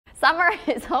Summer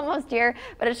is almost here,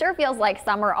 but it sure feels like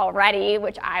summer already,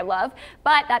 which I love.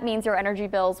 But that means your energy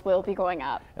bills will be going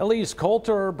up. Elyse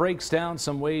Coulter breaks down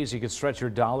some ways you can stretch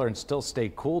your dollar and still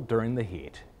stay cool during the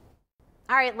heat.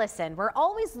 All right, listen, we're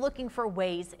always looking for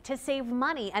ways to save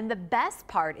money, and the best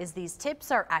part is these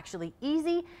tips are actually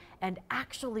easy and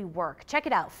actually work. Check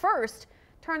it out. First,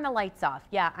 turn the lights off.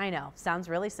 Yeah, I know, sounds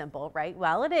really simple, right?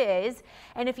 Well, it is.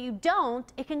 And if you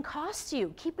don't, it can cost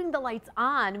you. Keeping the lights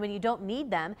on when you don't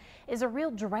need them is a real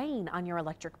drain on your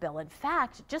electric bill. In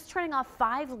fact, just turning off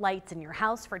 5 lights in your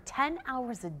house for 10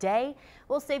 hours a day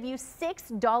will save you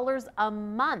 $6 a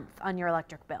month on your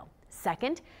electric bill.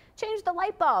 Second, change the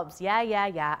light bulbs. Yeah,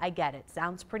 I get it.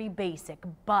 Sounds pretty basic,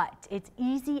 but it's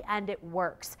easy and it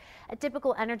works. A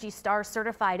typical Energy Star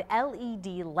certified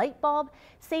LED light bulb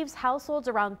saves households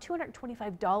around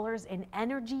 $225 in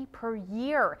energy per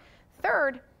year.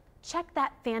 Third, check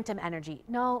that phantom energy.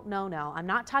 No, I'm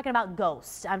not talking about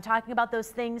ghosts. I'm talking about those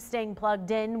things staying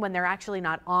plugged in when they're actually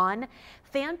not on.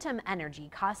 Phantom energy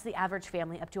costs the average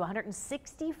family up to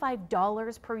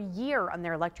 $165 per year on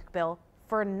their electric bill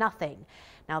for nothing.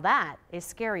 Now that is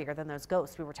scarier than those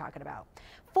ghosts we were talking about.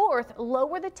 Fourth,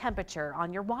 lower the temperature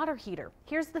on your water heater.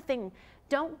 Here's the thing,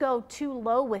 don't go too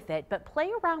low with it, but play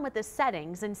around with the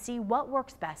settings and see what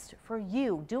works best for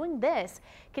you. Doing this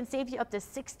can save you up to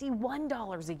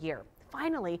 $61 a year.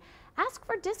 Finally, ask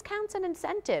for discounts and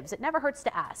incentives. It never hurts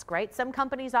to ask, right? Some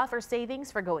companies offer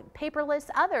savings for going paperless.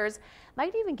 Others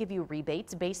might even give you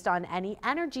rebates based on any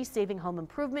energy-saving home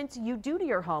improvements you do to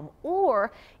your home,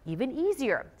 or even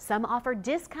easier, some offer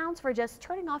discounts for just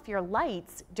turning off your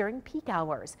lights during peak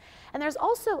hours. And there's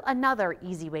also another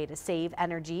easy way to save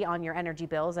energy on your energy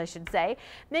bills, I should say.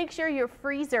 Make sure your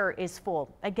freezer is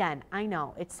full. Again, I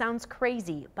know it sounds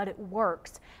crazy, but it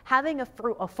works. Having a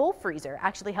full freezer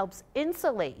actually helps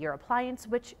insulate your appliance,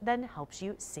 which then helps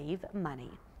you save money.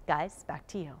 Guys, back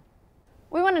to you.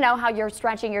 We want to know how you're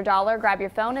stretching your dollar. Grab your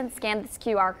phone and scan this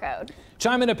QR code.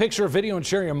 Chime in a picture, video, and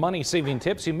share your money saving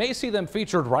tips. You may see them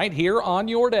featured right here on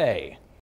Your Day.